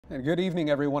And good evening,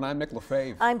 everyone. I'm Nick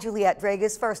Lefebvre. I'm Juliette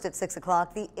Dragas. First at 6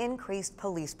 o'clock, the increased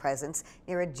police presence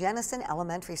near a Jenison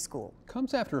elementary school.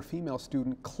 Comes after a female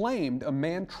student claimed a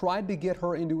man tried to get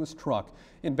her into his truck.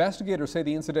 Investigators say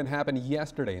the incident happened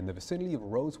yesterday in the vicinity of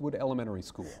Rosewood Elementary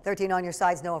School. 13 on your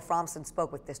side's Noah Fromson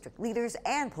spoke with district leaders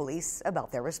and police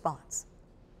about their response.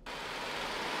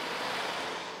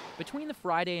 Between the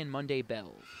Friday and Monday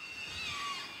bells,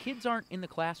 kids aren't in the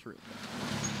classroom,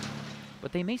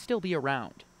 but they may still be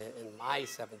around. In my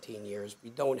 17 years, we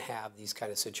don't have these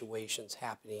kind of situations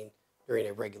happening during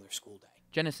a regular school day.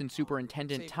 Jenison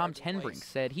Superintendent TenBrink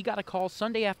said he got a call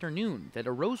Sunday afternoon that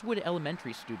a Rosewood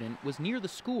Elementary student was near the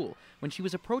school when she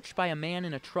was approached by a man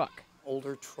in a truck.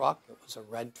 Older truck, it was a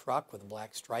red truck with a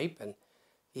black stripe, and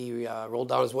he rolled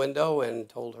down his window and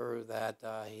told her that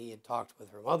he had talked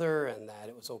with her mother and that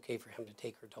it was okay for him to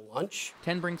take her to lunch.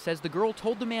 TenBrink says the girl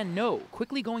told the man no,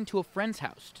 quickly going to a friend's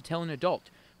house to tell an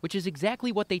adult, which is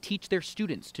exactly what they teach their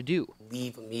students to do.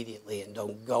 Leave immediately and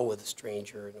don't go with a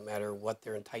stranger, no matter what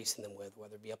they're enticing them with,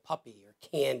 whether it be a puppy or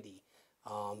candy,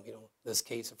 in this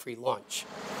case, a free lunch.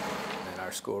 And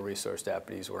our school resource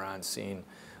deputies were on scene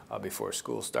before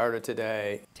school started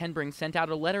today. TenBrink sent out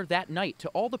a letter that night to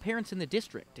all the parents in the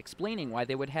district explaining why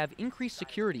they would have increased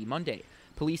security Monday.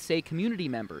 Police say community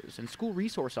members and school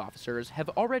resource officers have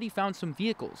already found some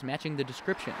vehicles matching the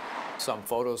description. Some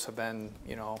photos have been,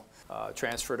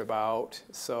 transferred about,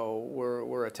 so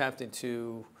we're attempting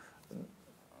to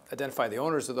identify the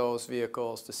owners of those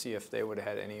vehicles to see if they would have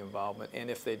had any involvement, and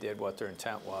if they did, what their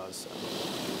intent was.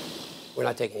 We're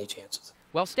not taking any chances.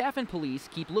 While staff and police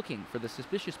keep looking for the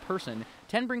suspicious person,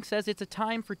 TenBrink says it's a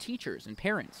time for teachers and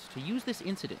parents to use this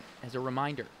incident as a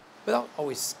reminder. Without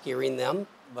always scaring them,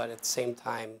 but at the same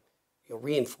time,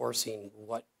 reinforcing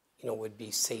what would be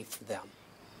safe for them.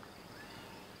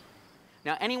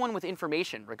 Now, anyone with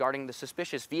information regarding the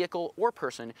suspicious vehicle or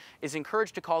person is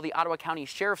encouraged to call the Ottawa County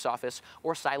Sheriff's Office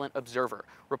or Silent Observer.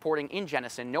 Reporting in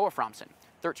Jenison, Noah Fromson,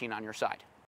 13 on your side.